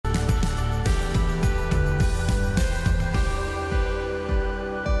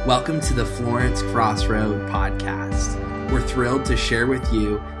Welcome to the Florence Crossroad Podcast. We're thrilled to share with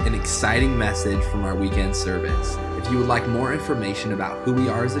you an exciting message from our weekend service. If you would like more information about who we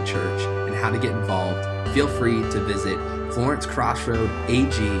are as a church and how to get involved, feel free to visit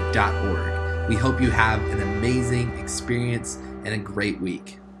florencecrossroadag.org. We hope you have an amazing experience and a great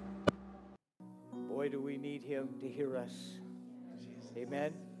week. Boy, do we need him to hear us.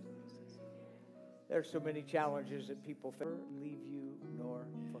 Amen. There's so many challenges that people never leave you nor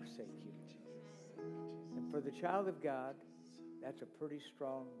forsake you. And for the child of God, that's a pretty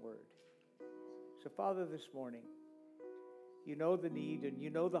strong word. So, Father, this morning, you know the need and you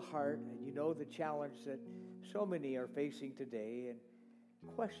know the heart and you know the challenge that so many are facing today, and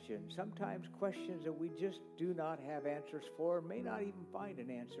sometimes questions that we just do not have answers for, may not even find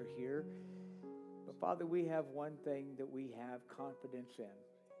an answer here. But Father, we have one thing that we have confidence in.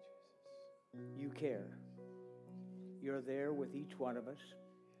 You care. You're there with each one of us.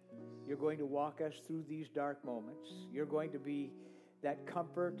 You're going to walk us through these dark moments. You're going to be that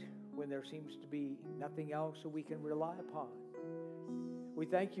comfort when there seems to be nothing else that we can rely upon. We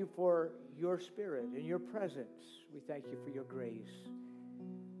thank you for your spirit and your presence. We thank you for your grace.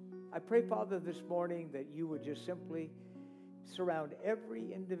 I pray, Father, this morning that you would just simply surround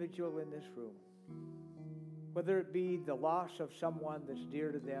every individual in this room, whether it be the loss of someone that's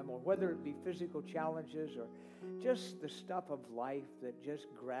dear to them, or whether it be physical challenges, or just the stuff of life that just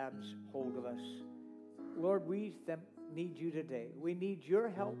grabs hold of us. Lord, we need you today. We need your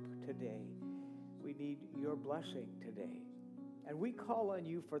help today. We need your blessing today. And we call on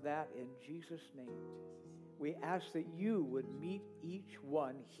you for that in Jesus' name. We ask that you would meet each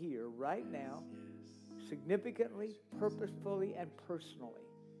one here right now, significantly, purposefully, and personally.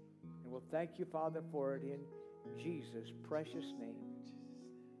 And we'll thank you, Father, for it in Jesus' precious name.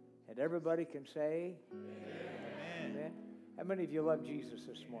 And everybody can say, Amen. Amen. How many of you love Jesus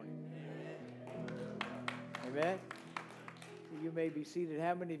this morning? Amen. Amen. You may be seated.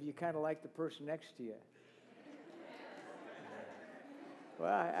 How many of you kind of like the person next to you?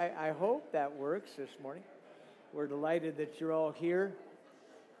 Well, I hope that works this morning. We're delighted that you're all here.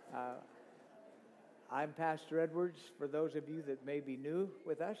 I'm Pastor Edwards. For those of you that may be new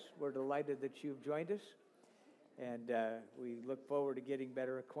with us, we're delighted that you've joined us. And we look forward to getting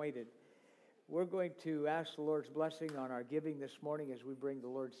better acquainted. We're going to ask the Lord's blessing on our giving this morning as we bring the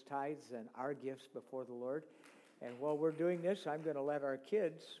Lord's tithes and our gifts before the Lord. And while we're doing this, I'm going to let our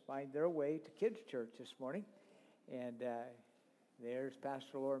kids find their way to kids' church this morning. And there's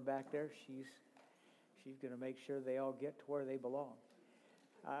Pastor Lauren back there. She's going to make sure they all get to where they belong.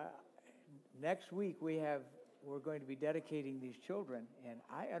 Next week we're going to be dedicating these children, and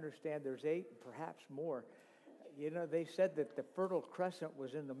I understand there's 8, perhaps more. You know, they said that the Fertile Crescent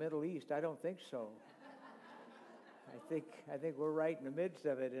was in the Middle East. I don't think so. I think we're right in the midst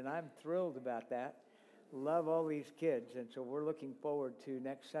of it, and I'm thrilled about that. Love all these kids, and so we're looking forward to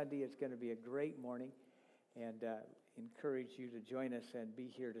next Sunday. It's going to be a great morning, and encourage you to join us and be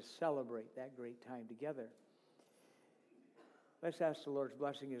here to celebrate that great time together. Let's ask the Lord's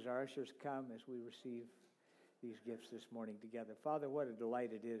blessing as our ushers come as we receive these gifts this morning together. Father, what a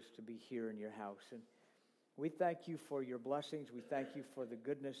delight it is to be here in your house, and we thank you for your blessings. We thank you for the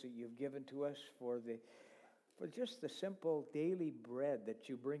goodness that you've given to us, for just the simple daily bread that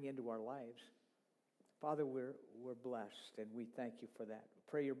you bring into our lives. Father, we're blessed, and we thank you for that.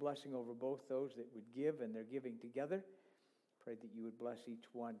 Pray your blessing over both those that would give and they're giving together. Pray that you would bless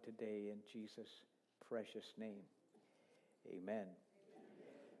each one today in Jesus' precious name. Amen.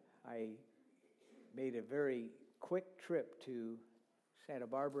 I made a very quick trip to Santa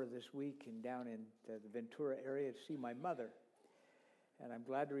Barbara this week and down in the Ventura area to see my mother. And I'm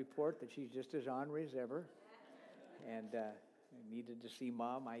glad to report that she's just as ornery as ever. And I needed to see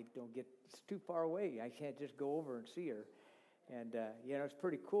Mom. It's too far away. I can't just go over and see her. And, it's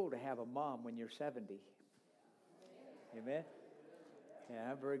pretty cool to have a mom when you're 70. Amen? And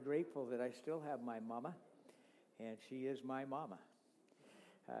I'm very grateful that I still have my mama, and she is my mama.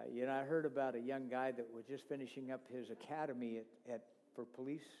 I heard about a young guy that was just finishing up his academy for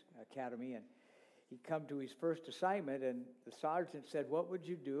police academy, and he come to his first assignment, and the sergeant said, "What would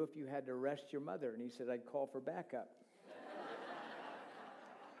you do if you had to arrest your mother?" And he said, "I'd call for backup."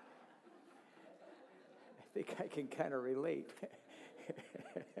 I think I can kind of relate.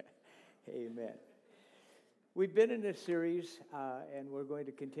 Amen. We've been in this series, and we're going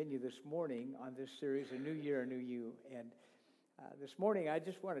to continue this morning on this series, A New Year, A New You. And this morning, I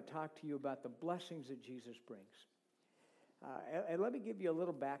just want to talk to you about the blessings that Jesus brings. And let me give you a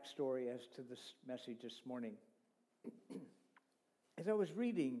little backstory as to this message this morning. As I was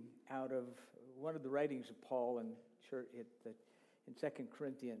reading out of one of the writings of Paul in in 2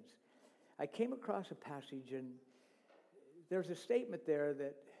 Corinthians, I came across a passage, and there's a statement there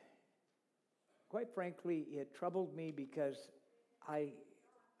that, quite frankly, it troubled me because I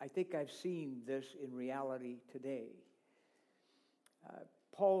think I've seen this in reality today.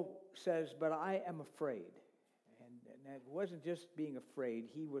 Paul says, "But I am afraid." And it wasn't just being afraid.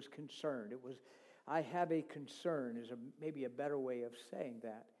 He was concerned. It was, I have a concern, is maybe a better way of saying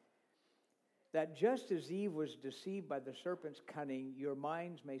that. That just as Eve was deceived by the serpent's cunning, your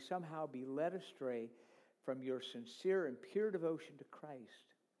minds may somehow be led astray from your sincere and pure devotion to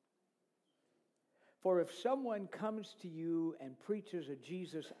Christ. For if someone comes to you and preaches a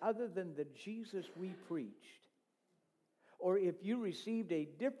Jesus other than the Jesus we preached, or if you received a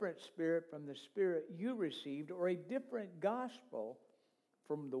different spirit from the spirit you received, or a different gospel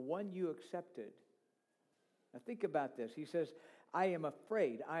from the one you accepted. Now think about this. He says, I am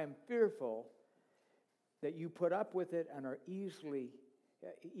afraid, I am fearful that you put up with it and are easily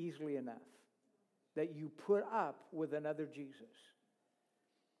enough. That you put up with another Jesus.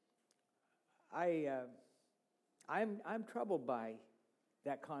 I'm troubled by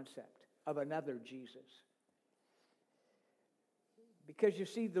that concept of another Jesus. Because you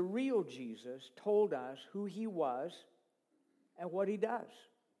see, the real Jesus told us who he was and what he does.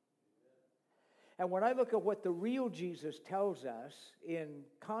 And when I look at what the real Jesus tells us, in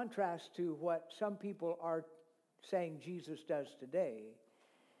contrast to what some people are saying Jesus does today,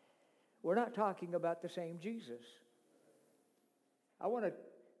 we're not talking about the same Jesus. I want to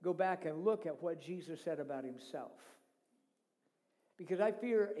go back and look at what Jesus said about himself. Because I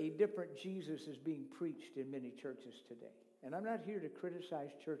fear a different Jesus is being preached in many churches today. And I'm not here to criticize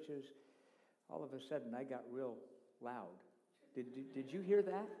churches. All of a sudden, I got real loud. Did you hear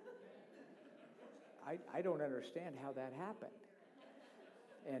that? I don't understand how that happened.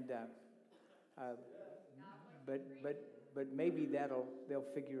 And but maybe they'll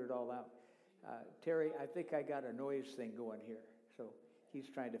figure it all out. Terry, I think I got a noise thing going here, so he's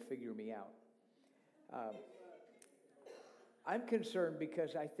trying to figure me out. I'm concerned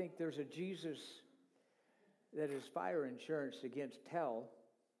because I think there's a Jesus that is fire insurance against hell,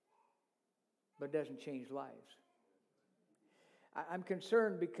 but doesn't change lives. I'm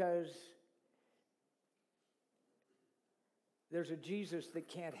concerned because there's a Jesus that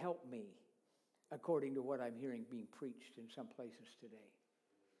can't help me, according to what I'm hearing being preached in some places today.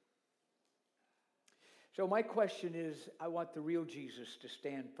 So my question is, I want the real Jesus to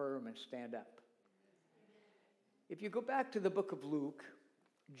stand firm and stand up. If you go back to the book of Luke,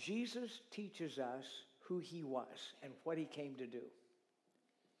 Jesus teaches us who he was and what he came to do.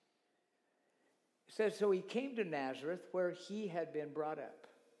 It says, so he came to Nazareth where he had been brought up.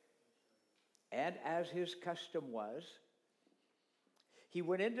 And as his custom was, he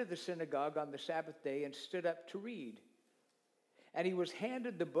went into the synagogue on the Sabbath day and stood up to read. And he was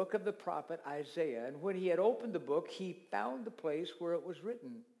handed the book of the prophet Isaiah. And when he had opened the book, he found the place where it was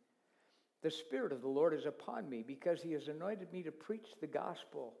written, the Spirit of the Lord is upon me, because he has anointed me to preach the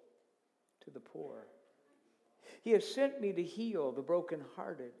gospel to the poor. He has sent me to heal the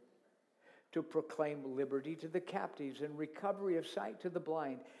brokenhearted, to proclaim liberty to the captives and recovery of sight to the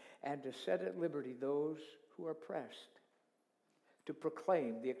blind, and to set at liberty those who are oppressed, to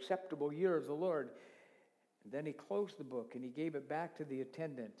proclaim the acceptable year of the Lord. And then he closed the book and he gave it back to the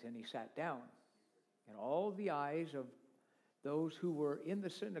attendant and he sat down. And all the eyes of those who were in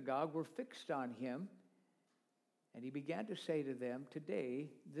the synagogue were fixed on him. And he began to say to them, today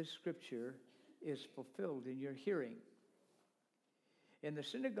this scripture is fulfilled in your hearing. In the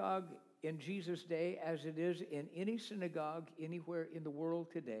synagogue in Jesus' day, as it is in any synagogue anywhere in the world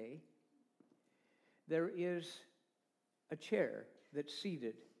today, there is a chair that's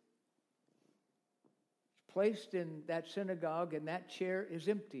seated. It's placed in that synagogue, and that chair is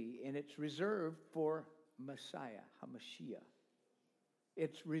empty, and it's reserved for Messiah, HaMashiach.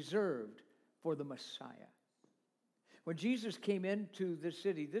 It's reserved for the Messiah. When Jesus came into the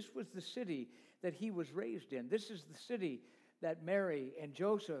city, this was the city that he was raised in. This is the city that Mary and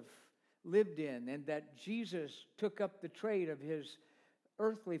Joseph lived in, and that Jesus took up the trade of his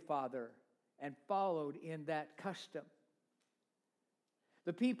earthly father and followed in that custom.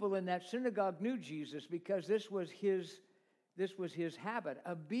 The people in that synagogue knew Jesus because this was his habit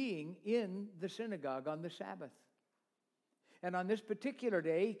of being in the synagogue on the Sabbath. And on this particular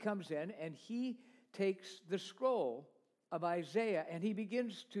day, he comes in and he takes the scroll of Isaiah and he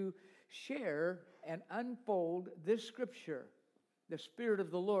begins to share and unfold this scripture. The Spirit of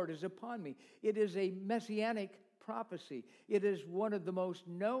the Lord is upon me. It is a messianic prophecy. It is one of the most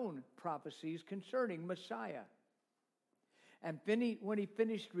known prophecies concerning Messiah. And when he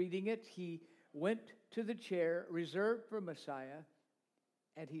finished reading it, he went to the chair reserved for Messiah,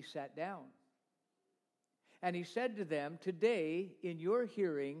 and he sat down. And he said to them, "Today, in your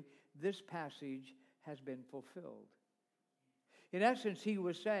hearing, this passage has been fulfilled." In essence, he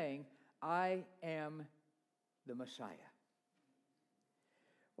was saying, I am the Messiah.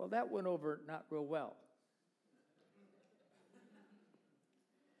 Well, that went over not real well.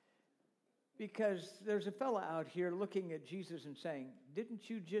 Because there's a fella out here looking at Jesus and saying, "Didn't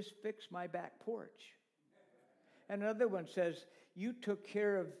you just fix my back porch?" And another one says, "You took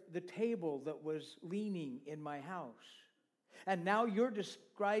care of the table that was leaning in my house. And now you're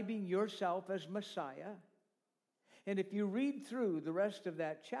describing yourself as Messiah." And if you read through the rest of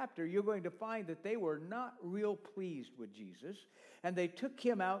that chapter, you're going to find that they were not real pleased with Jesus. And they took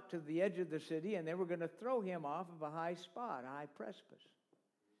him out to the edge of the city, and they were going to throw him off of a high spot, a high precipice.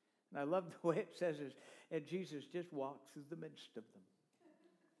 And I love the way it says it, and Jesus just walked through the midst of them.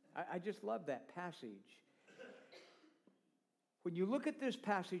 I just love that passage. When you look at this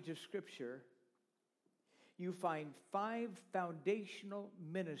passage of Scripture, you find 5 foundational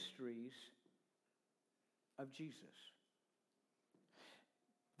ministries of Jesus.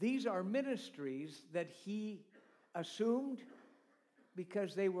 These are ministries that he assumed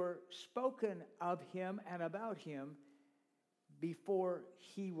because they were spoken of him and about him before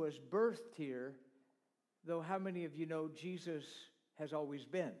he was birthed here, though how many of you know Jesus has always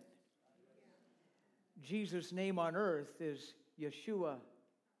been? Jesus' name on earth is Yeshua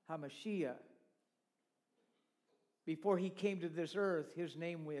HaMashiach. Before he came to this earth, his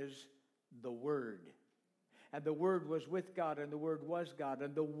name was the Word. And the Word was with God, and the Word was God,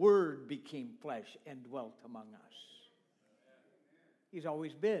 and the Word became flesh and dwelt among us. He's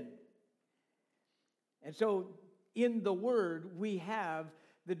always been. And so in the Word, we have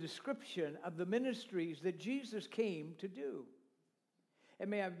the description of the ministries that Jesus came to do. And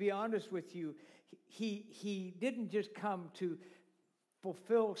may I be honest with you, he didn't just come to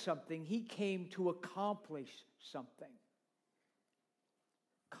fulfill something, he came to accomplish something.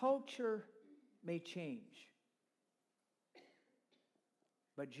 Culture may change,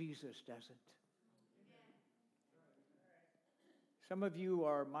 but Jesus doesn't. Some of you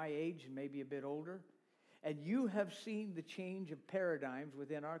are my age and maybe a bit older, and you have seen the change of paradigms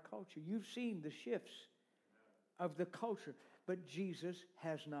within our culture. You've seen the shifts of the culture, but Jesus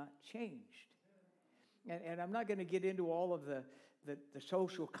has not changed. And I'm not going to get into all of the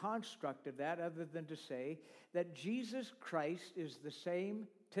social construct of that other than to say that Jesus Christ is the same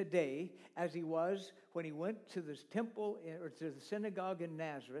today as he was when he went to this temple or to the synagogue in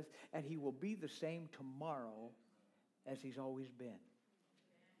Nazareth, and he will be the same tomorrow as he's always been.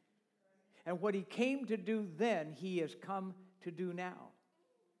 And what he came to do then, he has come to do now.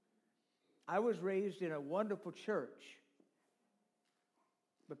 I was raised in a wonderful church,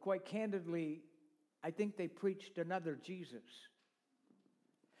 but quite candidly, I think they preached another Jesus.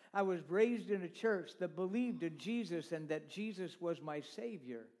 I was raised in a church that believed in Jesus and that Jesus was my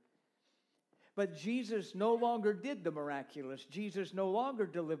Savior. But Jesus no longer did the miraculous. Jesus no longer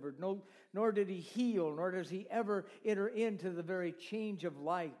delivered, nor did he heal, nor does he ever enter into the very change of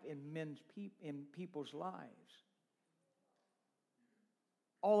life in people's lives.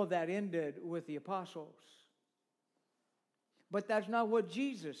 All of that ended with the apostles. But that's not what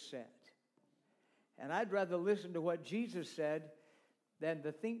Jesus said. And I'd rather listen to what Jesus said than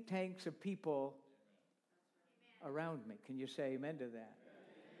the think tanks of people around me. Can you say amen to that?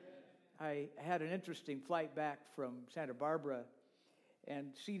 I had an interesting flight back from Santa Barbara, and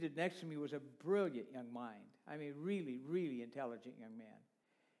seated next to me was a brilliant young mind. I mean, really, really intelligent young man.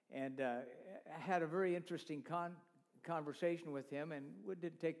 And I had a very interesting conversation with him, and it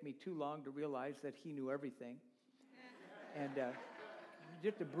didn't take me too long to realize that he knew everything. And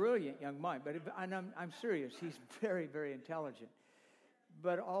just a brilliant young mind. And I'm serious. He's very, very intelligent,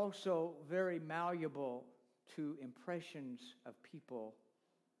 but also very malleable to impressions of people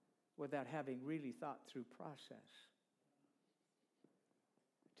without having really thought through process.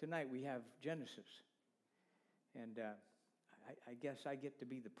 Tonight we have Genesis, and I guess I get to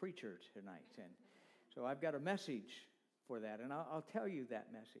be the preacher tonight, and so I've got a message for that, and I'll tell you that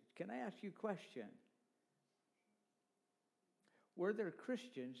message. Can I ask you a question? Were there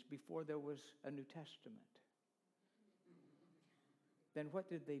Christians before there was a New Testament? Then what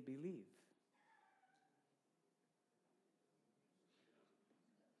did they believe?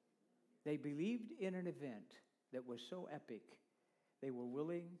 They believed in an event that was so epic, they were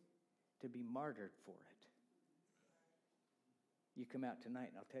willing to be martyred for it. You come out tonight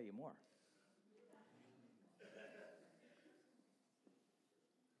and I'll tell you more.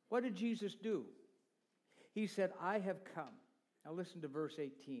 What did Jesus do? He said, I have come. Now listen to verse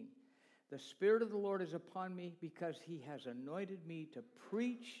 18. The Spirit of the Lord is upon me because he has anointed me to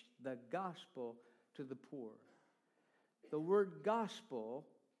preach the gospel to the poor. The word gospel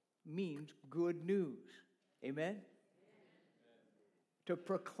means good news. Amen? To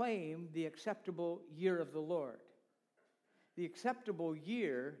proclaim the acceptable year of the Lord. The acceptable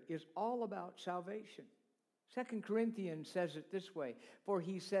year is all about salvation. 2 Corinthians says it this way, for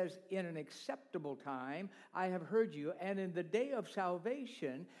he says, in an acceptable time I have heard you, and in the day of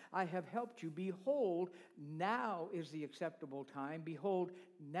salvation I have helped you. Behold, now is the acceptable time. Behold,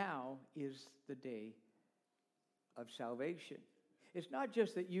 now is the day of salvation. It's not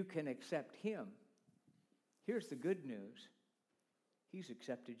just that you can accept him. Here's the good news. He's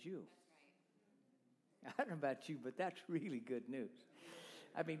accepted you. I don't know about you, but that's really good news.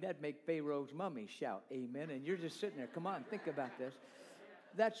 I mean, that'd make Pharaoh's mummy shout, amen. And you're just sitting there. Come on, think about this.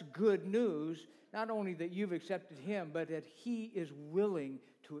 That's good news, not only that you've accepted him, but that he is willing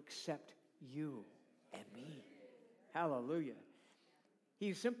to accept you and me. Hallelujah.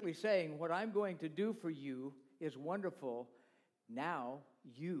 He's simply saying, what I'm going to do for you is wonderful. Now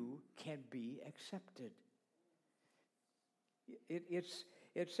you can be accepted.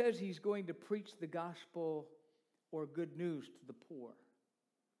 It says he's going to preach the gospel or good news to the poor.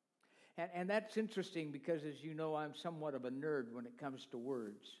 And that's interesting because, as you know, I'm somewhat of a nerd when it comes to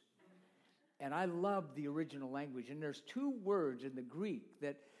words. And I love the original language. And there's two words in the Greek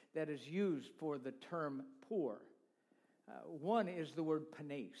that is used for the term poor. One is the word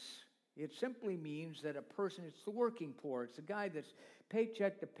panes. It simply means that a person, it's the working poor. It's the guy that's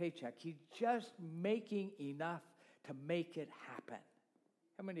paycheck to paycheck. He's just making enough to make it happen.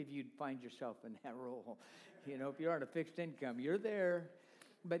 How many of you find yourself in that role? You know, if you're on a fixed income, you're there.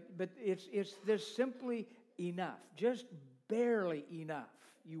 But it's there's simply enough, just barely enough.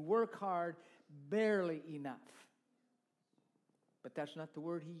 You work hard, barely enough. But that's not the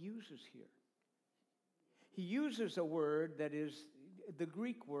word he uses here. He uses a word that is, the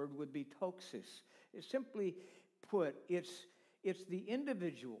Greek word would be toxis. It's simply put, it's the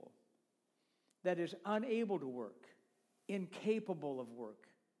individual that is unable to work, incapable of work,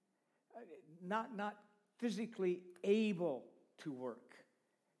 not physically able to work.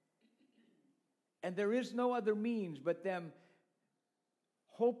 And there is no other means but them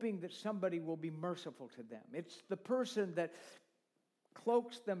hoping that somebody will be merciful to them. It's the person that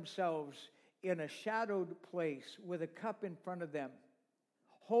cloaks themselves in a shadowed place with a cup in front of them,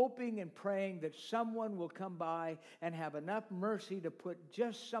 hoping and praying that someone will come by and have enough mercy to put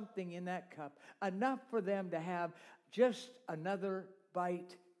just something in that cup, enough for them to have just another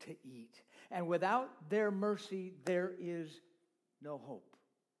bite to eat. And without their mercy, there is no hope.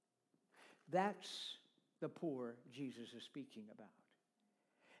 That's the poor Jesus is speaking about.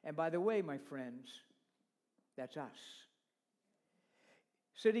 And by the way, my friends, that's us.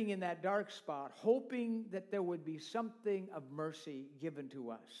 Sitting in that dark spot, hoping that there would be something of mercy given to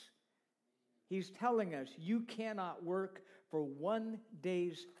us. He's telling us, you cannot work for one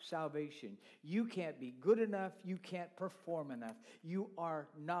day's salvation. You can't be good enough. You can't perform enough. You are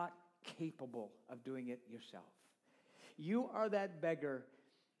not capable of doing it yourself. You are that beggar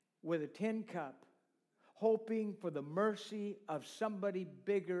with a tin cup, hoping for the mercy of somebody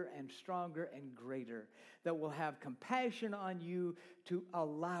bigger and stronger and greater that will have compassion on you to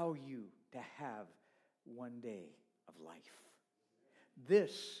allow you to have one day of life.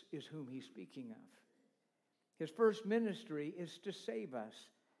 This is whom he's speaking of. His first ministry is to save us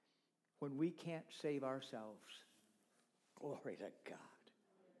when we can't save ourselves. Glory to God.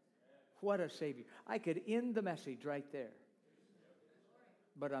 What a Savior. I could end the message right there,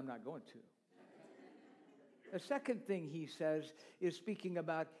 but I'm not going to. The second thing he says is speaking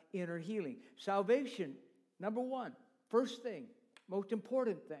about inner healing. Salvation, number one, first thing, most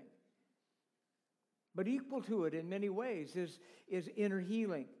important thing. But equal to it in many ways is inner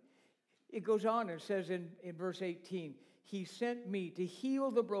healing. It goes on and says in verse 18, he sent me to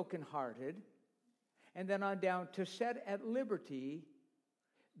heal the brokenhearted, and then on down, to set at liberty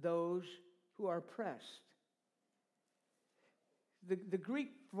those who are oppressed. The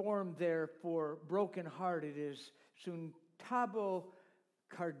Greek form there for brokenhearted is suntabo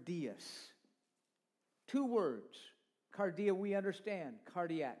cardias. Two words. Cardia, we understand.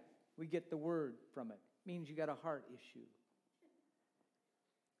 Cardiac. We get the word from it. It means you got a heart issue.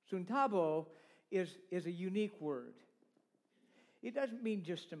 Suntabo is a unique word. It doesn't mean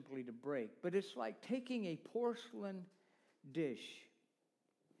just simply to break, but it's like taking a porcelain dish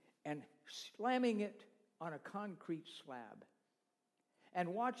and slamming it on a concrete slab and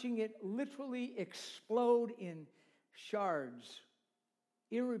watching it literally explode in shards,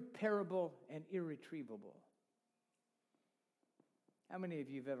 irreparable and irretrievable. How many of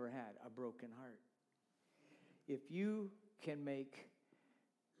you have ever had a broken heart? If you can make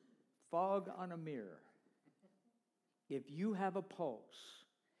fog on a mirror, if you have a pulse,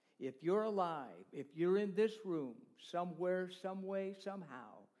 if you're alive, if you're in this room, somewhere, some way,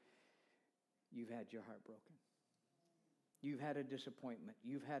 somehow, you've had your heart broken. You've had a disappointment.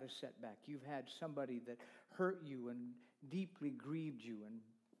 You've had a setback. You've had somebody that hurt you and deeply grieved you and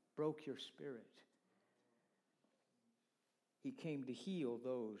broke your spirit. He came to heal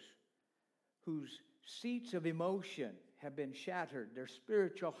those whose seats of emotion have been shattered. Their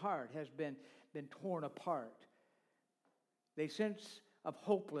spiritual heart has been torn apart. They sense of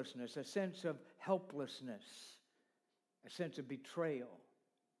hopelessness, a sense of helplessness, a sense of betrayal.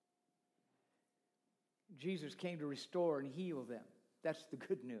 Jesus came to restore and heal them. That's the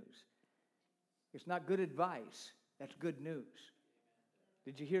good news. It's not good advice. That's good news.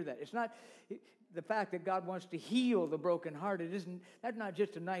 Did you hear that? It's not the fact that God wants to heal the brokenhearted. That's not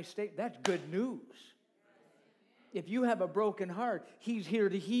just a nice statement. That's good news. If you have a broken heart, He's here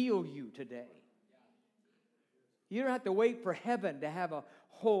to heal you today. You don't have to wait for heaven to have a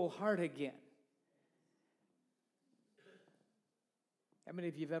whole heart again. How many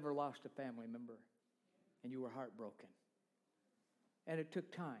of you have ever lost a family member and you were heartbroken? And it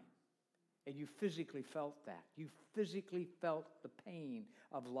took time. And you physically felt that. You physically felt the pain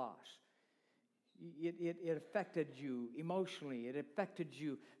of loss. It affected you emotionally. It affected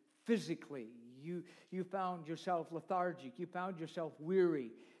you physically. You found yourself lethargic. You found yourself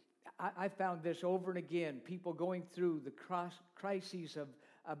weary. I found this over and again. People going through the crises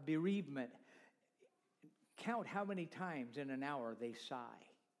of bereavement. Count how many times in an hour they sigh.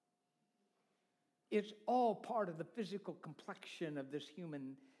 It's all part of the physical complexion of this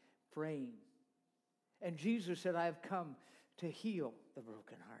human frame. And Jesus said, I have come to heal the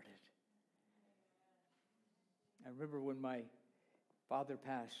brokenhearted. I remember when my father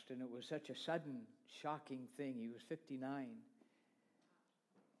passed, and it was such a sudden, shocking thing. He was 59.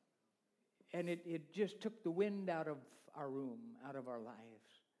 And it just took the wind out of our room, out of our lives.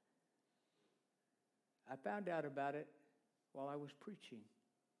 I found out about it while I was preaching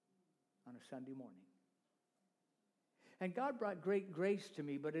on a Sunday morning. And God brought great grace to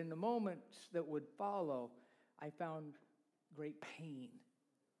me, but in the moments that would follow, I found great pain.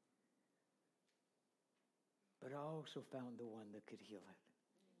 But I also found the one that could heal it.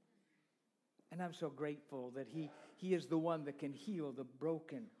 And I'm so grateful that He is the one that can heal the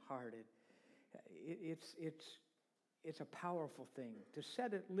brokenhearted. It's a powerful thing to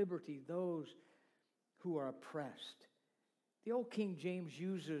set at liberty those who are oppressed. The old King James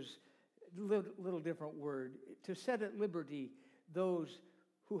uses a little different word. To set at liberty those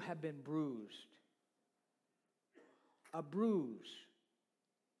who have been bruised. A bruise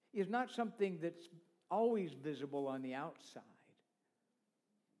is not something that's always visible on the outside.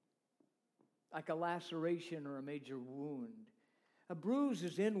 Like a laceration or a major wound. A bruise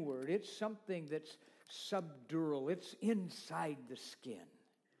is inward. It's something that's subdural. It's inside the skin.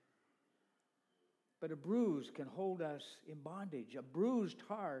 But a bruise can hold us in bondage. A bruised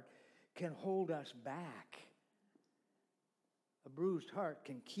heart can hold us back. A bruised heart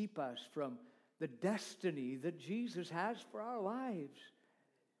can keep us from the destiny that Jesus has for our lives.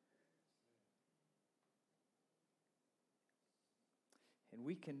 And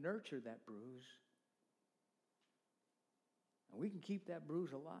we can nurture that bruise. And we can keep that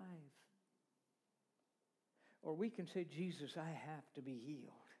bruise alive. Or we can say, Jesus, I have to be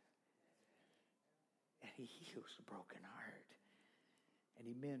healed. And He heals the broken heart. And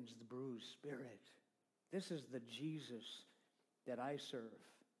He mends the bruised spirit. This is the Jesus that I serve.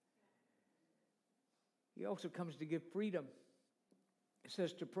 He also comes to give freedom. It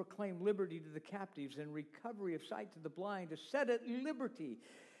says to proclaim liberty to the captives and recovery of sight to the blind, to set at liberty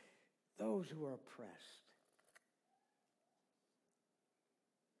those who are oppressed.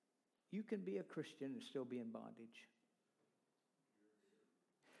 You can be a Christian and still be in bondage.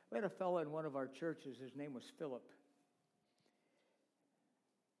 We had a fellow in one of our churches, his name was Philip.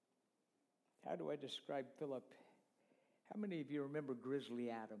 How do I describe Philip? How many of you remember Grizzly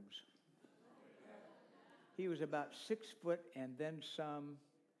Adams? He was about 6 foot and then some,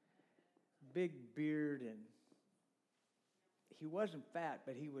 big beard, and he wasn't fat,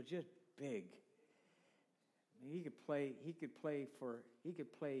 but he was just big. I mean, he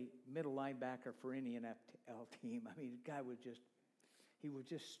could play middle linebacker for any NFL team. I mean, the guy was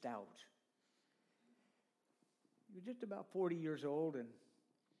just stout. He was just about 40 years old, and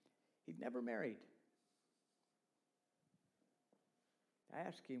he'd never married. I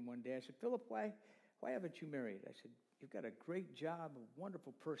asked him one day, I said, Philip, why haven't you married? I said, you've got a great job, a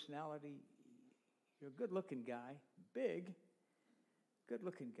wonderful personality. You're a good-looking guy, big.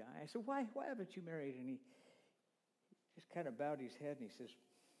 good-looking guy. I said, why haven't you married? And he just kind of bowed his head and he says,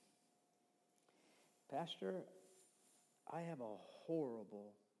 Pastor, I have a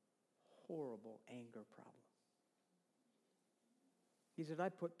horrible, horrible anger problem. He said, I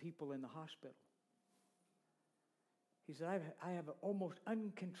put people in the hospital. He said, I have an almost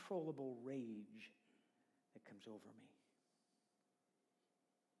uncontrollable rage that comes over me.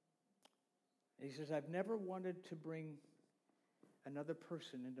 And he says, I've never wanted to bring another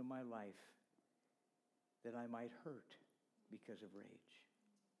person into my life that I might hurt because of rage.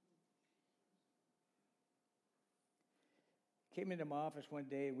 Came into my office one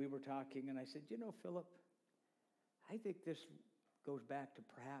day, and we were talking, and I said, you know, Philip, I think this goes back to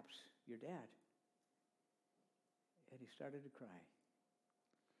perhaps your dad. And he started to cry.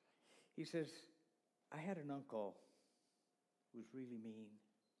 He says, I had an uncle who was really mean.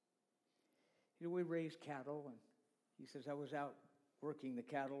 You know, we raised cattle, and he says, I was out working the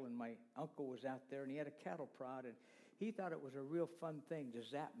cattle, and my uncle was out there, and he had a cattle prod, and he thought it was a real fun thing to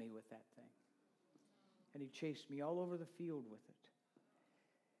zap me with that thing. And he chased me all over the field with it.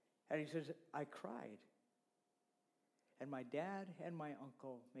 And he says, I cried. And my dad and my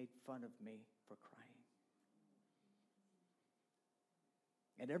uncle made fun of me for crying.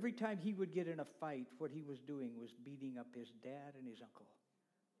 And every time he would get in a fight, what he was doing was beating up his dad and his uncle.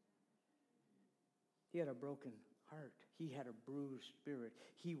 He had a broken heart. He had a bruised spirit.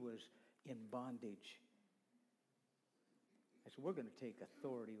 He was in bondage. I said, we're going to take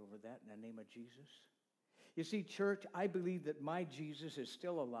authority over that in the name of Jesus. You see, church, I believe that my Jesus is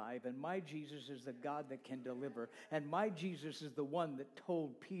still alive, and my Jesus is the God that can deliver. And my Jesus is the one that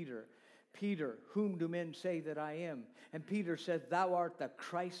told Peter, Peter, whom do men say that I am? And Peter said, thou art the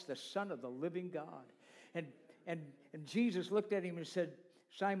Christ, the Son of the living God. And Jesus looked at him and said,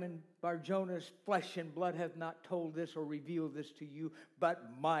 Simon Bar-Jonas, flesh and blood hath not told this or revealed this to you, but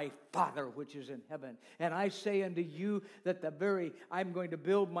my Father which is in heaven. And I say unto you that I'm going to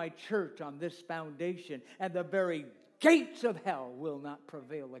build my church on this foundation, and the very gates of hell will not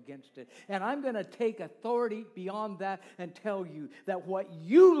prevail against it. And I'm going to take authority beyond that and tell you that what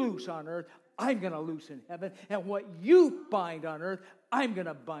you loose on earth, I'm going to loose in heaven. And what you bind on earth, I'm going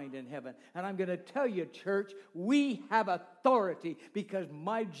to bind in heaven. And I'm going to tell you, church, we have authority because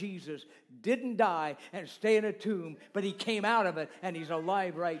my Jesus didn't die and stay in a tomb, but he came out of it and he's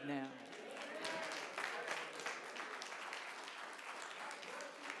alive right now.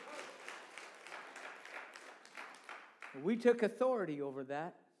 We took authority over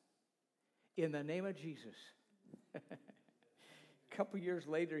that in the name of Jesus. A couple years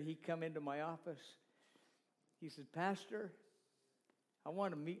later, he come into my office. He said, Pastor, I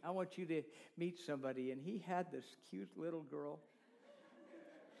want you to meet somebody. And he had this cute little girl.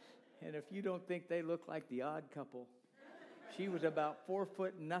 And if you don't think they look like the odd couple, she was about 4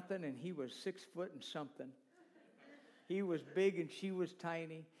 foot nothing, and he was 6 foot and something. He was big and she was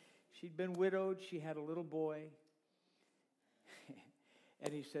tiny. She'd been widowed. She had a little boy.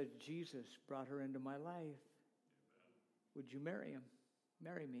 And he said, Jesus brought her into my life. Would you marry him?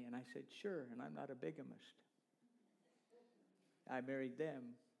 Marry me? And I said, sure, and I'm not a bigamist. I married them.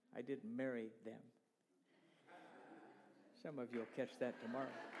 I didn't marry them. Some of you will catch that tomorrow.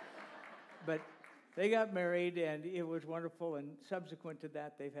 But they got married, and it was wonderful, and subsequent to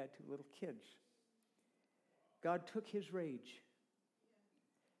that, they've had 2 little kids. God took his rage.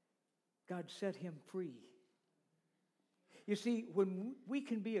 God set him free. You see, when we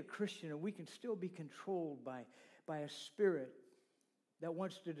can be a Christian and we can still be controlled by a spirit that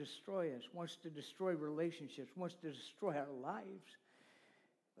wants to destroy us, wants to destroy relationships, wants to destroy our lives.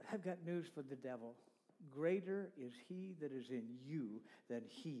 But I've got news for the devil. Greater is he that is in you than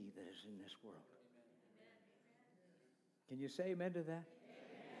he that is in this world. Can you say amen to that? Amen.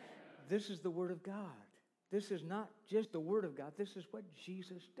 This is the Word of God. This is not just the Word of God. This is what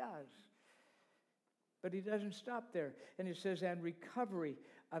Jesus does. But he doesn't stop there. And it says, and recovery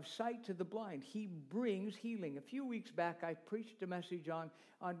of sight to the blind. He brings healing. A few weeks back, I preached a message on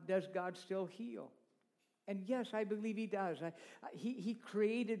does God still heal? And yes, I believe he does. He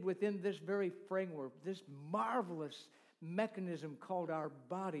created within this very framework, this marvelous mechanism called our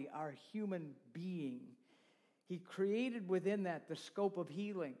body, our human being. He created within that the scope of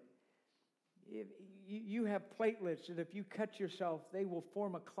healing. You have platelets that if you cut yourself, they will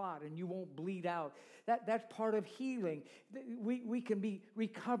form a clot and you won't bleed out. That's part of healing. We can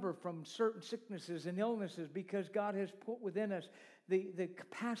recover from certain sicknesses and illnesses because God has put within us the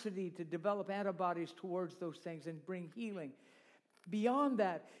capacity to develop antibodies towards those things and bring healing. Beyond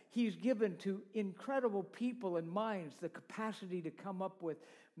that, he's given to incredible people and minds the capacity to come up with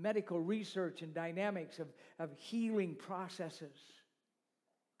medical research and dynamics of healing processes.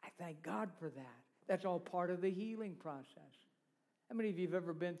 thank God for that. That's all part of the healing process. How many of you have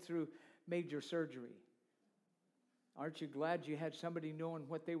ever been through major surgery? Aren't you glad you had somebody knowing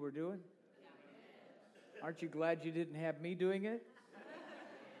what they were doing? Aren't you glad you didn't have me doing it?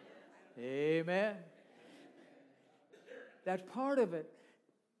 Amen. That's part of it.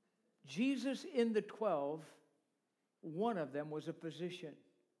 Jesus in the 12, one of them was a physician.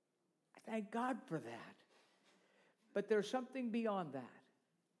 I thank God for that. But there's something beyond that.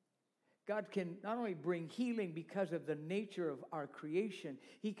 God can not only bring healing because of the nature of our creation,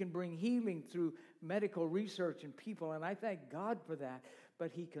 He can bring healing through medical research and people, and I thank God for that,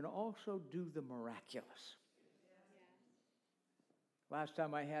 but He can also do the miraculous. Last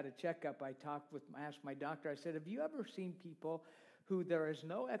time I had a checkup, I asked my doctor, I said, have you ever seen people who there is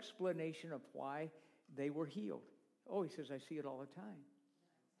no explanation of why they were healed? Oh, he says, I see it all the time.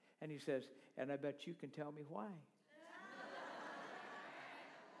 And he says, and I bet you can tell me why.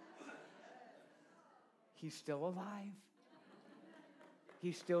 He's still alive.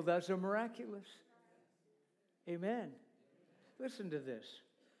 He still does the miraculous. Amen. Listen to this.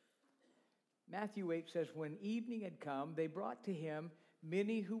 Matthew 8 says, when evening had come, they brought to him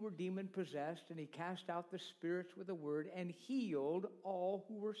many who were demon-possessed, and he cast out the spirits with a word and healed all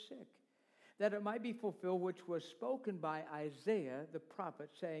who were sick, that it might be fulfilled which was spoken by Isaiah the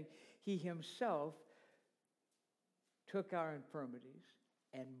prophet, saying, he himself took our infirmities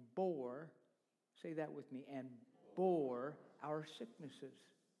and bore, say that with me, and bore our sicknesses.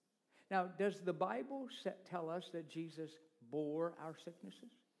 Now, does the Bible tell us that Jesus bore our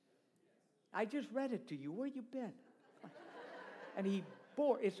sicknesses? I just read it to you. Where you been? And he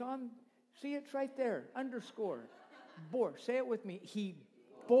bore. It's on, see it's right there, underscore. Bore. Say it with me. He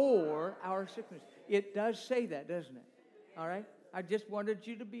bore our sickness. It does say that, doesn't it? All right? I just wanted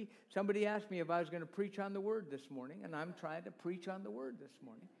you to be, somebody asked me if I was going to preach on the word this morning, and I'm trying to preach on the word this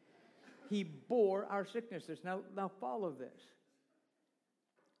morning. He bore our sicknesses. Now follow this.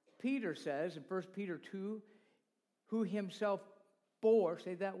 Peter says in 1 Peter 2, who himself bore,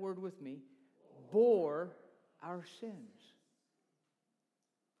 say that word with me, bore our sins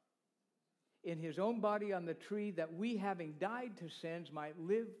in his own body on the tree, that we, having died to sins, might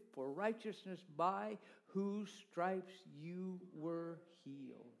live for righteousness, by whose stripes you were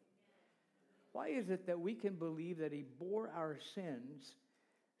healed. Why is it that we can believe that he bore our sins,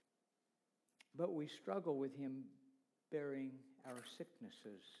 but we struggle with him bearing our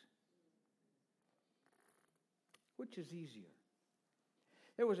sicknesses? Which is easier?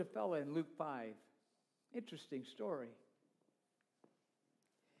 There was a fella in Luke 5. Interesting story.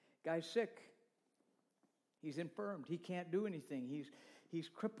 Guy's sick. He's infirmed. He can't do anything. He's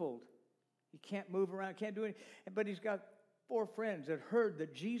crippled. He can't move around, can't do anything. But he's got 4 friends that heard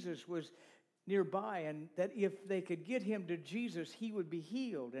that Jesus was nearby and that if they could get him to Jesus, he would be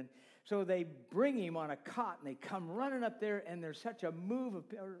healed. And so they bring him on a cot and they come running up there, and there's such a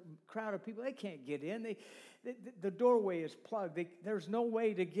crowd of people, they can't get in. The doorway is plugged. There's no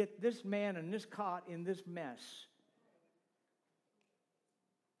way to get this man and this cot in this mess.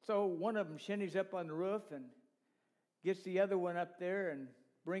 So one of them shinnies up on the roof and gets the other one up there and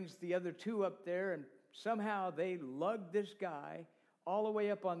brings the other 2 up there, and somehow they lug this guy all the way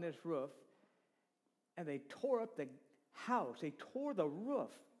up on this roof, and they tore up the house. They tore the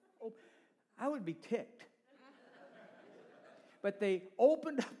roof. Oh, I would be ticked. But they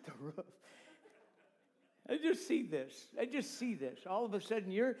opened up the roof. I just see this. All of a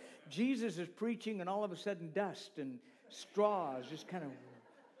sudden, Jesus is preaching, and all of a sudden, dust and straws just kind of,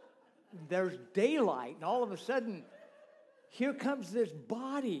 there's daylight, and all of a sudden, here comes this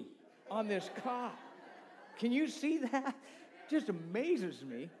body on this cot. Can you see that? Just amazes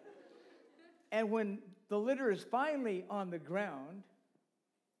me. And when the litter is finally on the ground,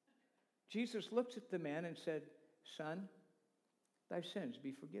 Jesus looks at the man and said, son, thy sins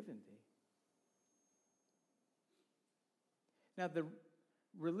be forgiven thee. Now, the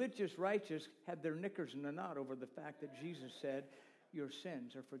religious righteous had their knickers in a knot over the fact that Jesus said, your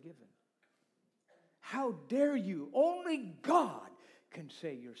sins are forgiven. How dare you? Only God can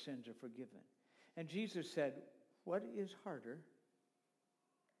say your sins are forgiven. And Jesus said, what is harder,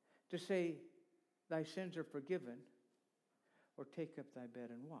 to say thy sins are forgiven, or take up thy bed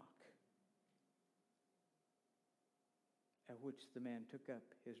and walk? At which the man took up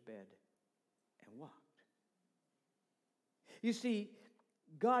his bed and walked. You see,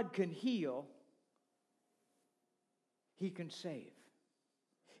 God can heal. He can save.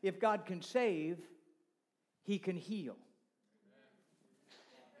 If God can save, he can heal.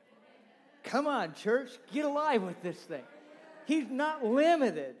 Come on, church. Get alive with this thing. He's not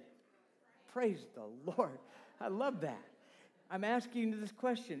limited. Praise the Lord. I love that. I'm asking you this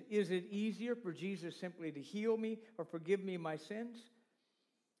question. Is it easier for Jesus simply to heal me or forgive me my sins?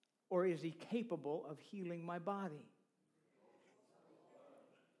 Or is he capable of healing my body?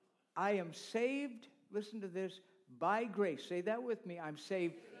 I am saved, listen to this, by grace. Say that with me. I'm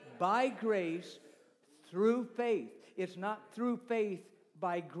saved by grace through faith. It's not through faith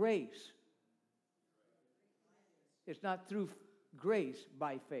by grace. It's not through grace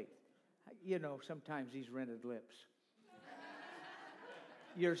by faith. You know, sometimes these rented lips.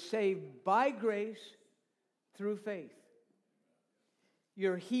 You're saved by grace through faith.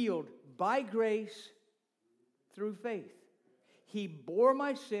 You're healed by grace through faith. He bore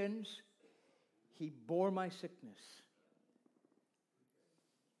my sins. He bore my sickness.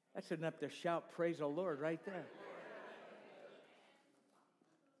 That's enough to shout, praise the Lord, right there.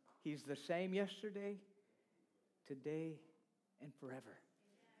 He's the same yesterday, today, and forever.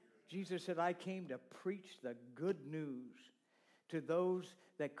 Jesus said, I came to preach the good news to those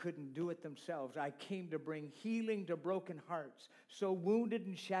that couldn't do it themselves. I came to bring healing to broken hearts, so wounded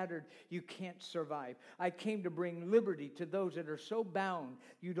and shattered you can't survive. I came to bring liberty to those that are so bound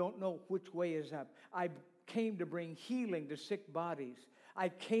you don't know which way is up. I came to bring healing to sick bodies. I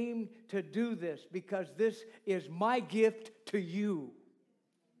came to do this because this is my gift to you.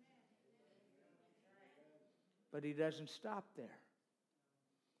 But he doesn't stop there.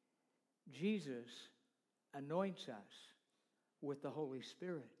 Jesus anoints us with the Holy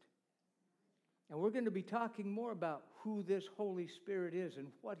Spirit. And we're going to be talking more about who this Holy Spirit is and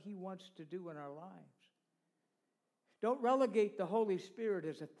what he wants to do in our lives. Don't relegate the Holy Spirit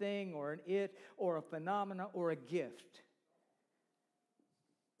as a thing or an it or a phenomena or a gift.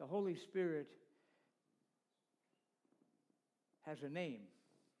 The Holy Spirit has a name.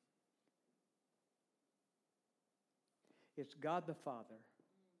 It's God the Father,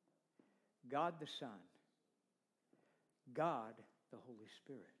 God the Son, God the Holy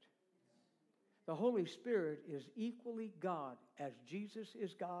Spirit. The Holy Spirit is equally God as Jesus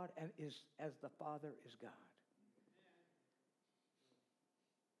is God and as the Father is God.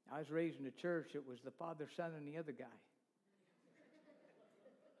 I was raised in a church, it was the Father, Son, and the other guy.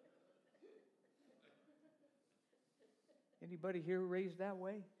 Anybody here raised that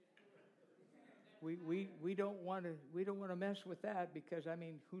way? We don't want to mess with that because, I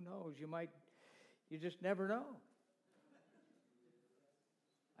mean, who knows? You just never know.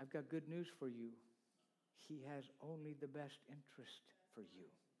 I've got good news for you. He has only the best interest for you.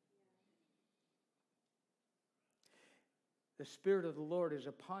 The Spirit of the Lord is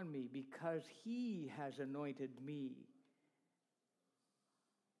upon me because he has anointed me.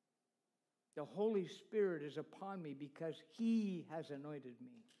 The Holy Spirit is upon me because he has anointed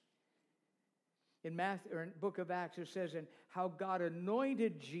me. In book of Acts, it says, and how God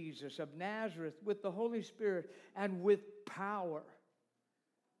anointed Jesus of Nazareth with the Holy Spirit and with power,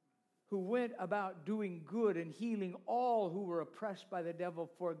 who went about doing good and healing all who were oppressed by the devil,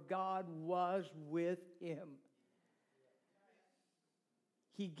 for God was with him.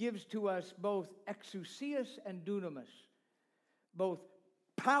 He gives to us both exousias and dunamis, both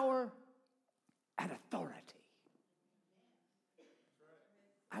power and authority.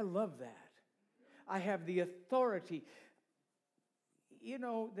 I love that. I have the authority. You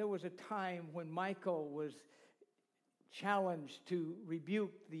know, there was a time when Michael was challenged to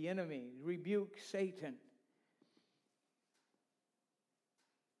rebuke the enemy, rebuke Satan.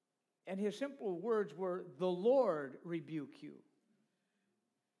 And his simple words were, the Lord rebuke you.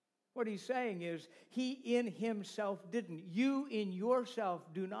 What he's saying is, he in himself didn't. You in yourself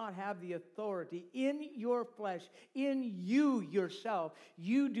do not have the authority. In your flesh, in you yourself,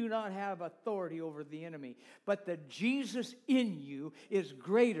 you do not have authority over the enemy. But the Jesus in you is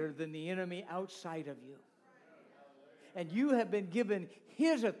greater than the enemy outside of you. And you have been given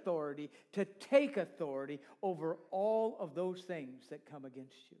his authority to take authority over all of those things that come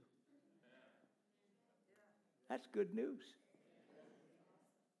against you. That's good news.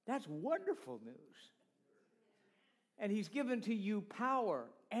 That's wonderful news. And he's given to you power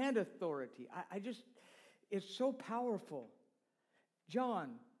and authority. It's so powerful. John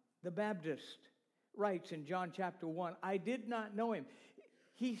the Baptist writes in John chapter 1, I did not know him.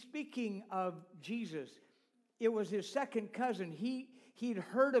 He's speaking of Jesus. It was his second cousin. He'd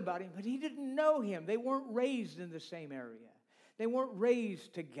heard about him, but he didn't know him. They weren't raised in the same area. They weren't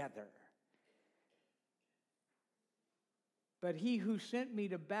raised together. But he who sent me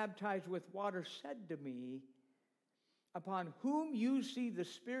to baptize with water said to me, upon whom you see the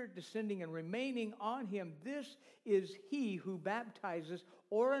Spirit descending and remaining on him, this is he who baptizes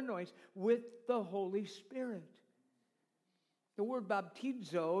or anoints with the Holy Spirit. The word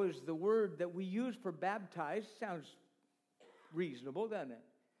baptizo is the word that we use for baptize. Sounds reasonable, doesn't it?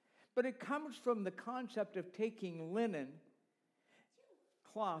 But it comes from the concept of taking linen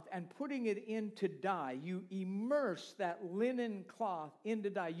cloth and putting it into dye. You immerse that linen cloth into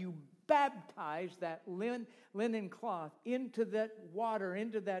dye. You baptize that linen cloth into that water,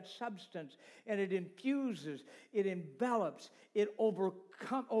 into that substance, and it infuses, it envelops, it overwhelms.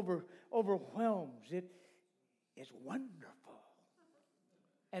 It's wonderful.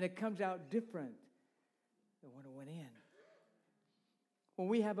 And it comes out different than when it went in. When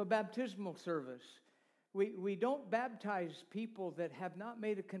we have a baptismal service, we don't baptize people that have not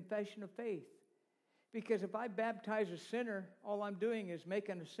made a confession of faith. Because if I baptize a sinner, all I'm doing is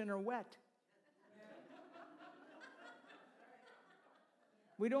making a sinner wet.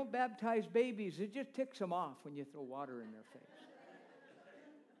 We don't baptize babies. It just ticks them off when you throw water in their face.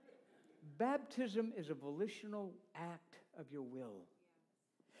 Baptism is a volitional act of your will.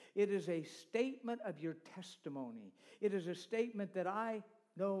 It is a statement of your testimony. It is a statement that I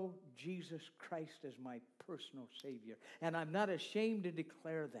know Jesus Christ as my personal Savior. And I'm not ashamed to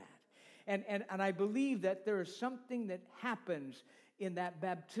declare that. And I believe that there is something that happens in that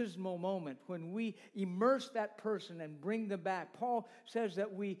baptismal moment when we immerse that person and bring them back. Paul says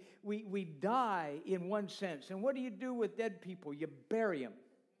that we die in one sense. And what do you do with dead people? You bury them.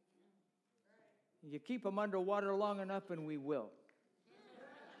 You keep them underwater long enough and we will.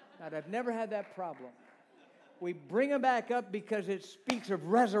 Now, I've never had that problem. We bring them back up because it speaks of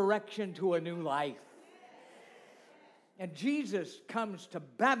resurrection to a new life. And Jesus comes to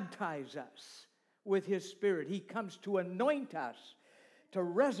baptize us with His Spirit. He comes to anoint us, to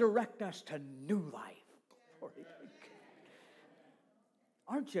resurrect us to new life. Glory to God.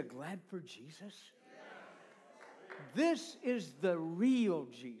 Aren't you glad for Jesus? This is the real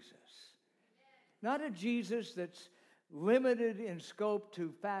Jesus. Not a Jesus that's limited in scope to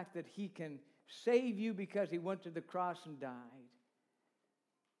the fact that He can save you because He went to the cross and died.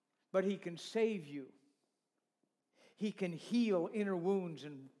 But He can save you. He can heal inner wounds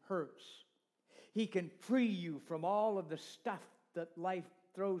and hurts. He can free you from all of the stuff that life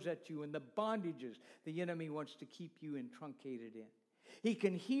throws at you and the bondages the enemy wants to keep you truncated in. He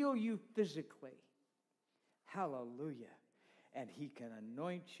can heal you physically. Hallelujah. And He can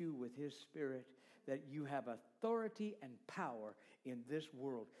anoint you with His Spirit that you have authority and power in this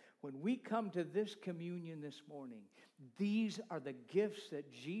world. When we come to this communion this morning, these are the gifts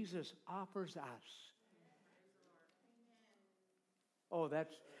that Jesus offers us. Oh,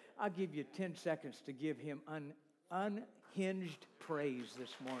 I'll give you 10 seconds to give Him unhinged praise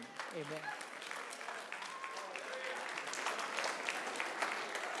this morning. Amen.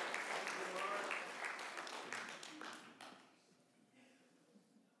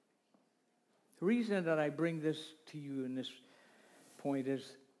 The reason that I bring this to you in this point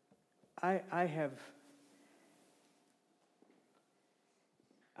is I've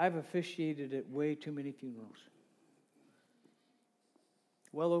officiated at way too many funerals.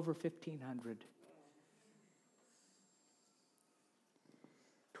 Well over 1,500.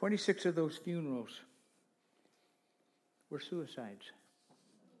 26 of those funerals were suicides.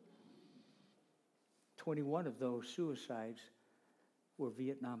 21 of those suicides were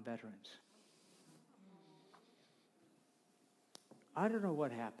Vietnam veterans. I don't know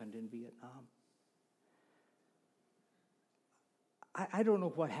what happened in Vietnam. I don't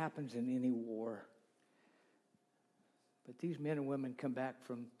know what happens in any war. But these men and women come back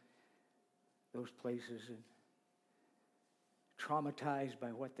from those places and traumatized by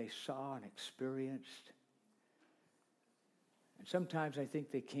what they saw and experienced. And sometimes I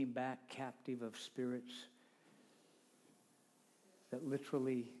think they came back captive of spirits that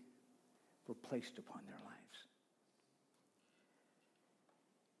literally were placed upon their lives.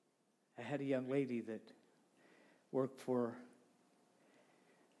 I had a young lady that worked for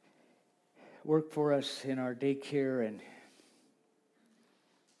us in our daycare, and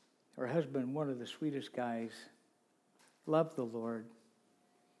her husband, one of the sweetest guys, loved the Lord.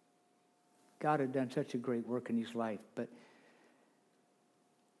 God had done such a great work in his life, but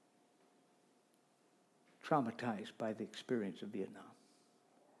traumatized by the experience of Vietnam.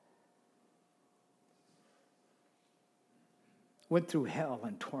 Went through hell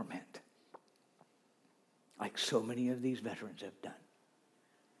and torment, like so many of these veterans have done.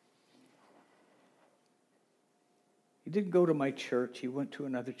 He didn't go to my church. He went to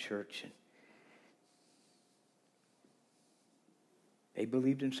another church. And they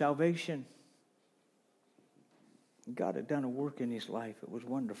believed in salvation. God had done a work in his life. It was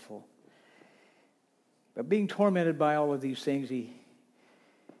wonderful. But being tormented by all of these things, he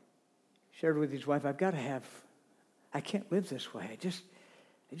shared with his wife, I can't live this way. I just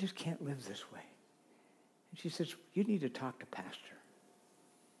can't live this way. And she says, you need to talk to Pastor.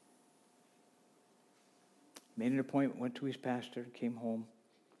 Made an appointment, went to his pastor, came home.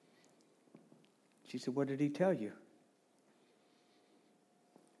 She said, what did he tell you?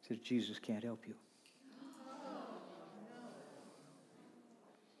 He says, Jesus can't help you.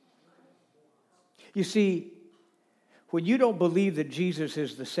 You see, when you don't believe that Jesus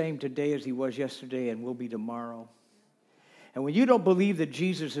is the same today as he was yesterday and will be tomorrow, and when you don't believe that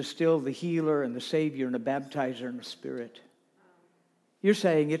Jesus is still the healer and the Savior and the baptizer and the Spirit, you're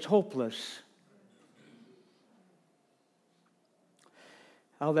saying it's hopeless.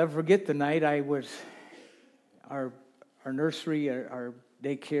 I'll never forget the night our nursery, our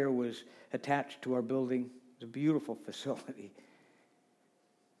daycare was attached to our building. It was a beautiful facility.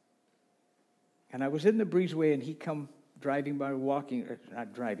 And I was in the breezeway, and he come driving by,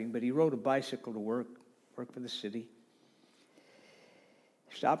 not driving, but he rode a bicycle to work for the city.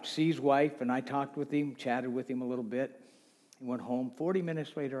 Stopped to see his wife, and I talked with him, chatted with him a little bit. He went home. 40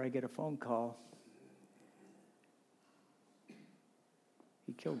 minutes later, I get a phone call.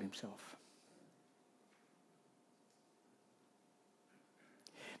 He killed himself.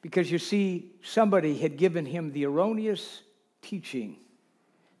 Because you see, somebody had given him the erroneous teaching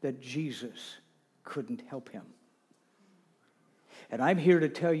that Jesus couldn't help him. And I'm here to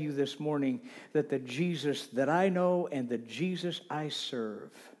tell you this morning that the Jesus that I know and the Jesus I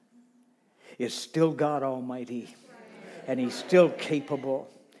serve is still God Almighty. And he's still capable.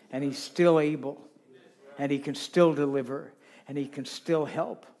 And he's still able. And he can still deliver. And he can still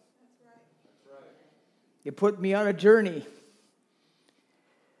help. It put me on a journey.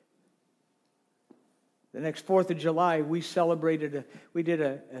 The next 4th of July, we did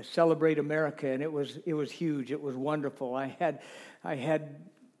a Celebrate America, and it was huge. It was wonderful. I had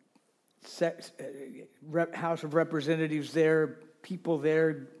House of Representatives there, people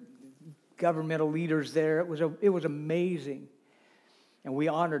there, governmental leaders there. It was amazing, and we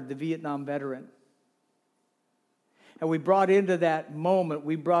honored the Vietnam veteran. And we brought into that moment,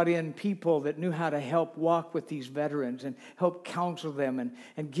 we brought in people that knew how to help walk with these veterans and help counsel them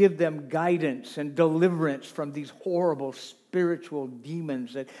and give them guidance and deliverance from these horrible spiritual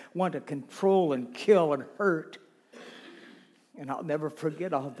demons that want to control and kill and hurt. And I'll never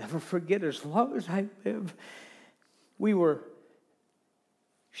forget as long as I live. We were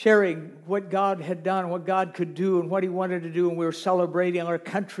sharing what God had done, what God could do, and what he wanted to do, and we were celebrating our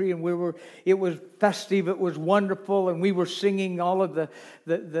country, and it was festive, it was wonderful, and we were singing all of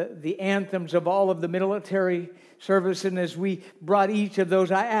the anthems of all of the military service. And as we brought each of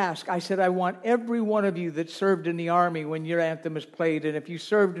those, I said, I want every one of you that served in the Army when your anthem is played, and if you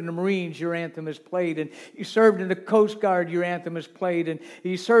served in the Marines, your anthem is played, and you served in the Coast Guard, your anthem is played, and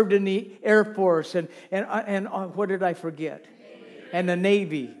you served in the Air Force, and what did I forget? And the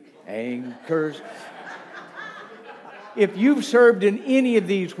Navy, anchors. If you've served in any of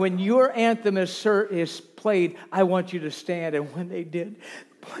these, when your anthem is played, I want you to stand. And when they did,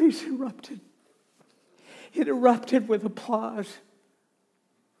 the place erupted. It erupted with applause.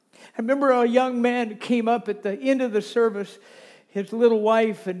 I remember a young man came up at the end of the service, his little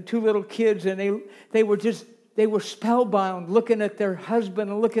wife and 2 little kids, and they were spellbound, looking at their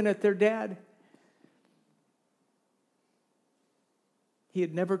husband and looking at their dad. He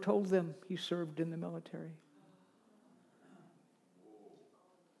had never told them he served in the military.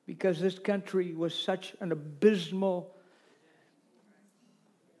 Because this country was such an abysmal,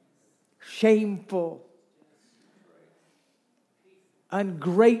 shameful,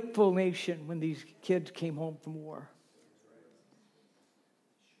 ungrateful nation when these kids came home from war.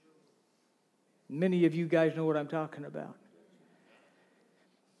 Many of you guys know what I'm talking about.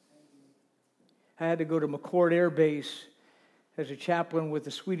 I had to go to McCord Air Base as a chaplain with the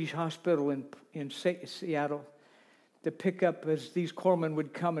Swedish hospital in Seattle to pick up as these corpsmen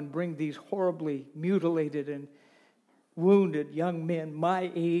would come and bring these horribly mutilated and wounded young men my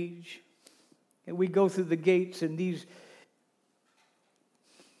age. And we go through the gates, and these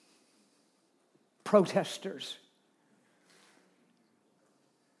protesters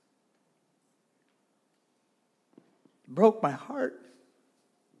broke my heart.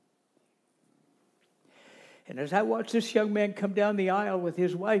 And as I watched this young man come down the aisle with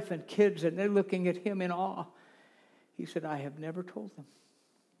his wife and kids, and they're looking at him in awe, he said, I have never told them.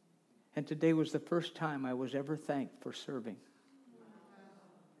 And today was the first time I was ever thanked for serving.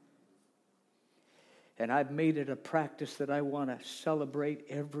 And I've made it a practice that I want to celebrate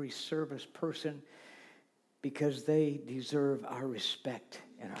every service person because they deserve our respect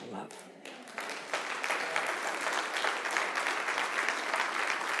and our love.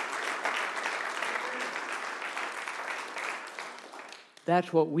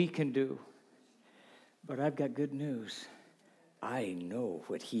 That's what we can do. But I've got good news. I know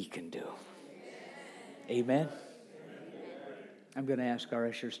what he can do. Amen? I'm going to ask our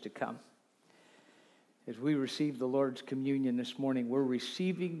ushers to come. As we receive the Lord's communion this morning, we're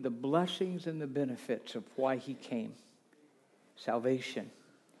receiving the blessings and the benefits of why he came. Salvation,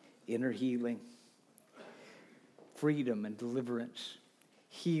 inner healing, freedom and deliverance,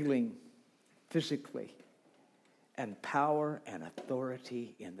 healing physically, and power and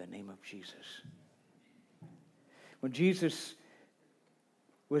authority in the name of Jesus. When Jesus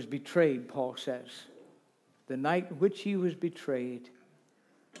was betrayed, Paul says, the night in which he was betrayed,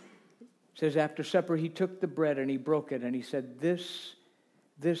 says after supper he took the bread and he broke it and he said, this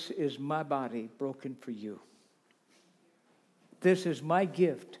is my body broken for you. This is my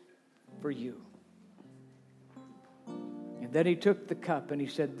gift for you. And then he took the cup and he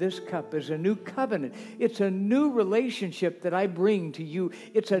said, this cup is a new covenant. It's a new relationship that I bring to you.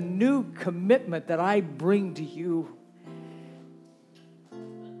 It's a new commitment that I bring to you.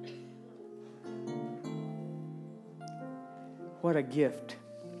 What a gift.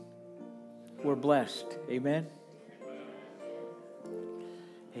 We're blessed. Amen?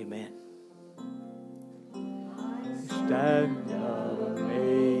 Amen. Stand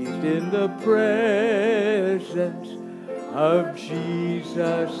amazed in the presence of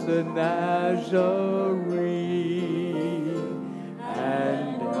Jesus the Nazarene,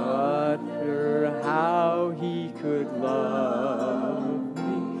 and utter how he could love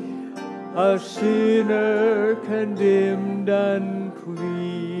me, a sinner condemned unclean.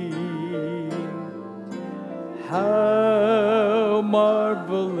 How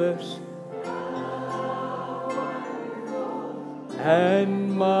marvelous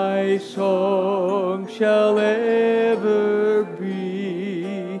and my song shall ever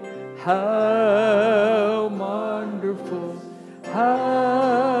be. How wonderful,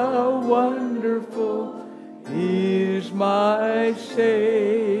 how wonderful is my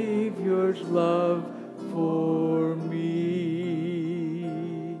Savior's love for me.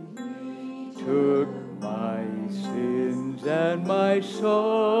 He took my sins and my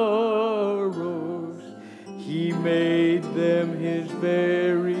sorrows, he made them his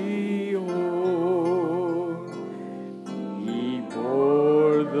very own. He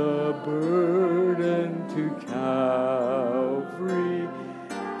bore the burden to Calvary,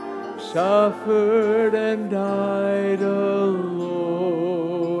 suffered and died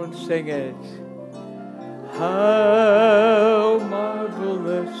alone. Sing it. How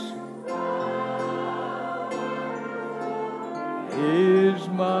marvelous is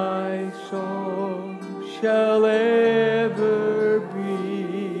my song shall ever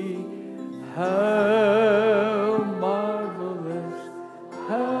be. How marvelous,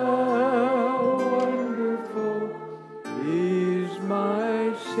 how wonderful is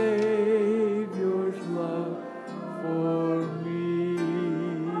my Savior's love for me.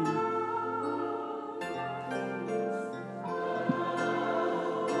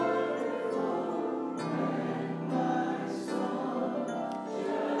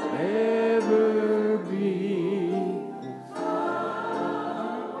 Ever be.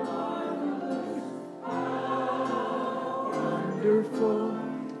 Wonderful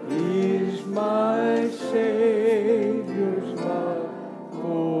is my Savior's love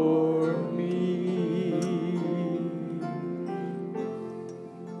for me.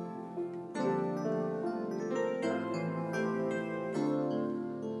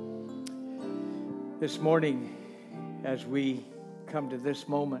 This morning, as we come to this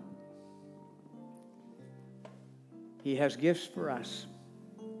moment, he has gifts for us.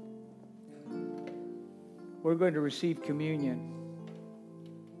 We're going to receive communion.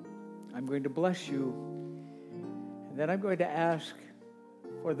 I'm going to bless you. And then I'm going to ask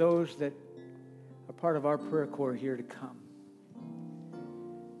for those that are part of our prayer corps here to come.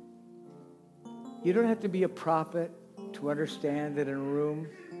 You don't have to be a prophet to understand that in a room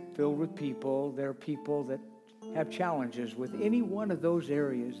filled with people, there are people that have challenges with any one of those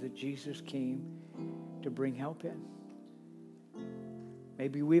areas that Jesus came to bring help in.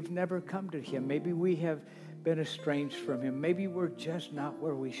 Maybe we've never come to him. Maybe we have been estranged from him. Maybe we're just not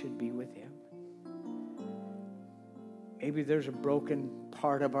where we should be with him. Maybe there's a broken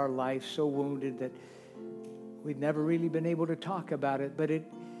part of our life so wounded that we've never really been able to talk about it, but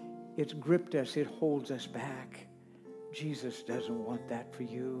it's gripped us. It holds us back. Jesus doesn't want that for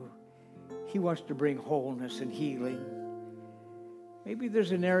you. He wants to bring wholeness and healing. Maybe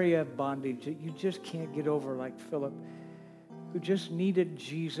there's an area of bondage that you just can't get over, like Philip, who just needed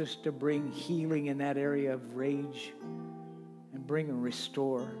Jesus to bring healing in that area of rage and bring and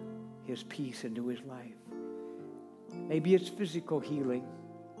restore his peace into his life. Maybe it's physical healing.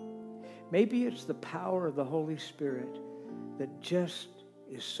 Maybe it's the power of the Holy Spirit that just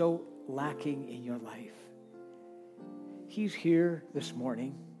is so lacking in your life. He's here this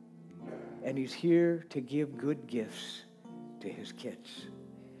morning, and he's here to give good gifts to his kids.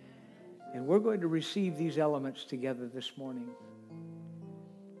 And we're going to receive these elements together this morning.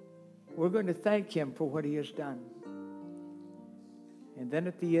 We're going to thank him for what he has done. And then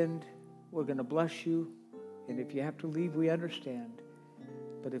at the end, we're going to bless you. And if you have to leave, we understand.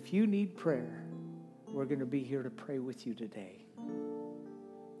 But if you need prayer, we're going to be here to pray with you today.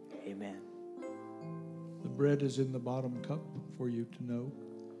 Amen. The bread is in the bottom cup for you to know.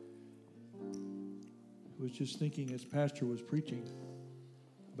 I was just thinking as Pastor was preaching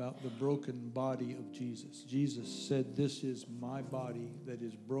about the broken body of Jesus. Jesus said, "This is my body that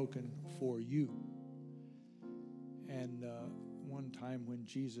is broken for you." And one time when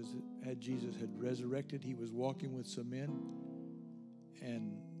Jesus had resurrected, he was walking with some men,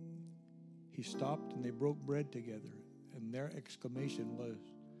 and he stopped and they broke bread together. And their exclamation was,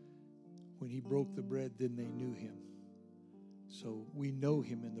 when he broke the bread, then they knew him. So we know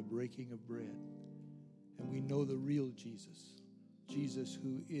him in the breaking of bread. And we know the real Jesus. Jesus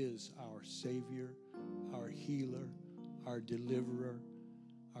who is our Savior, our healer, our deliverer,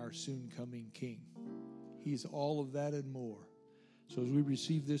 our soon-coming King. He's all of that and more. So as we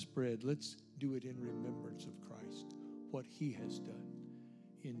receive this bread, let's do it in remembrance of Christ, what he has done.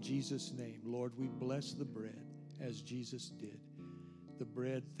 In Jesus' name, Lord, we bless the bread as Jesus did, the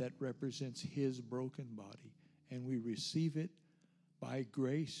bread that represents his broken body, and we receive it by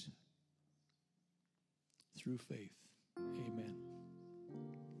grace through faith. Amen.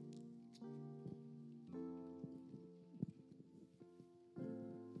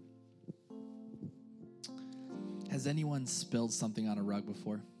 Has anyone spilled something on a rug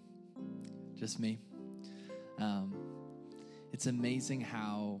before? Just me? It's amazing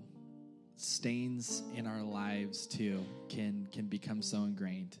how stains in our lives too can become so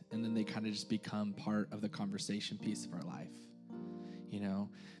ingrained, and then they kind of just become part of the conversation piece of our life. You know,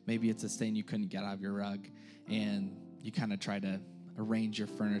 maybe it's a stain you couldn't get out of your rug, and you kind of try to arrange your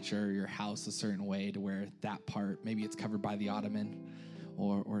furniture, your house a certain way to where that part, maybe it's covered by the ottoman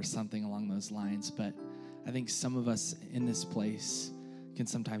or something along those lines. But I think some of us in this place can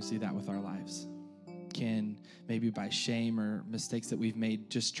sometimes do that with our lives. Can maybe by shame or mistakes that we've made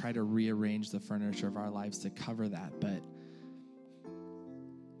just try to rearrange the furniture of our lives to cover that. But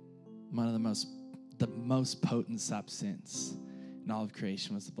one of the most potent substance in all of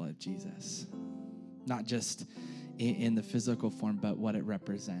creation was the blood of Jesus. Not just in the physical form, but what it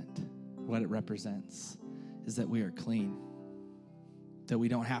represents is that we are clean. That we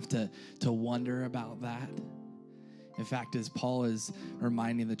don't have to wonder about that. In fact, as Paul is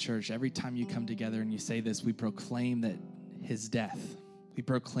reminding the church, every time you come together and you say this, we proclaim that his death. We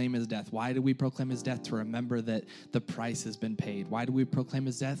proclaim his death. Why do we proclaim his death? To remember that the price has been paid. Why do we proclaim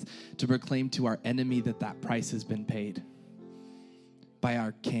his death? To proclaim to our enemy that price has been paid by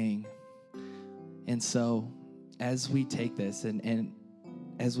our King. And so as we take this and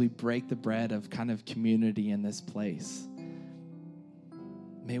as we break the bread of kind of community in this place,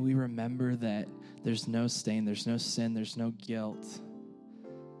 may we remember that there's no stain, there's no sin, there's no guilt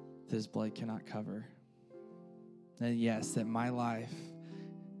that his blood cannot cover. And yes, that my life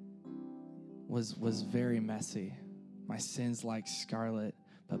was very messy. My sins like scarlet,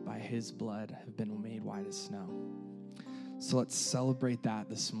 but by his blood have been made white as snow. So let's celebrate that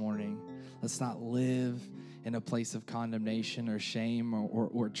this morning. Let's not live in a place of condemnation or shame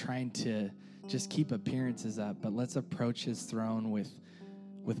or trying to just keep appearances up, but let's approach his throne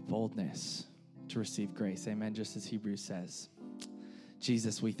with boldness to receive grace. Amen. Just as Hebrews says.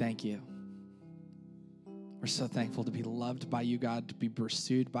 Jesus, we thank you. We're so thankful to be loved by you, God, to be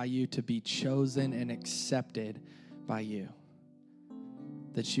pursued by you, to be chosen and accepted by you,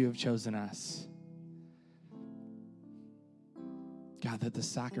 that you have chosen us. God, that the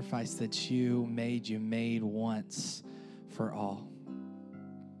sacrifice that you made once for all.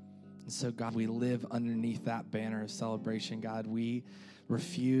 And so, God, we live underneath that banner of celebration. God, we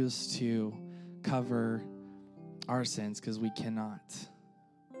refuse to cover our sins because we cannot.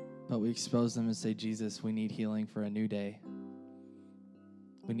 But we expose them and say, Jesus, we need healing for a new day.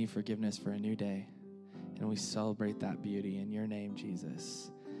 We need forgiveness for a new day. And we celebrate that beauty in your name,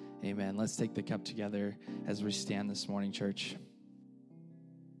 Jesus. Amen. Let's take the cup together as we stand this morning, church.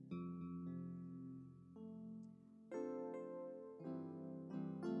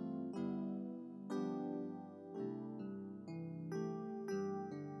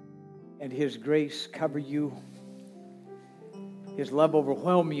 And his grace cover you. His love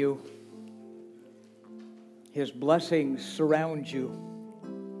overwhelm you. His blessings surround you.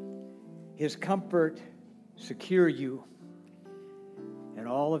 His comfort secure you, and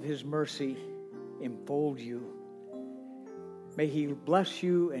all of His mercy enfold you. May He bless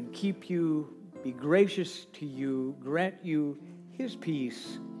you and keep you, be gracious to you, grant you His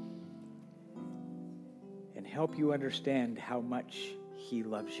peace, and help you understand how much He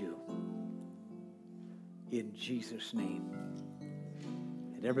loves you. In Jesus' name.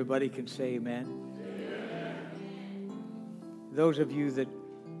 And everybody can say amen. Amen. Those of you that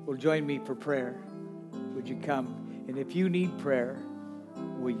will join me for prayer, would you come? And if you need prayer,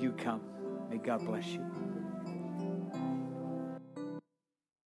 will you come? May God bless you.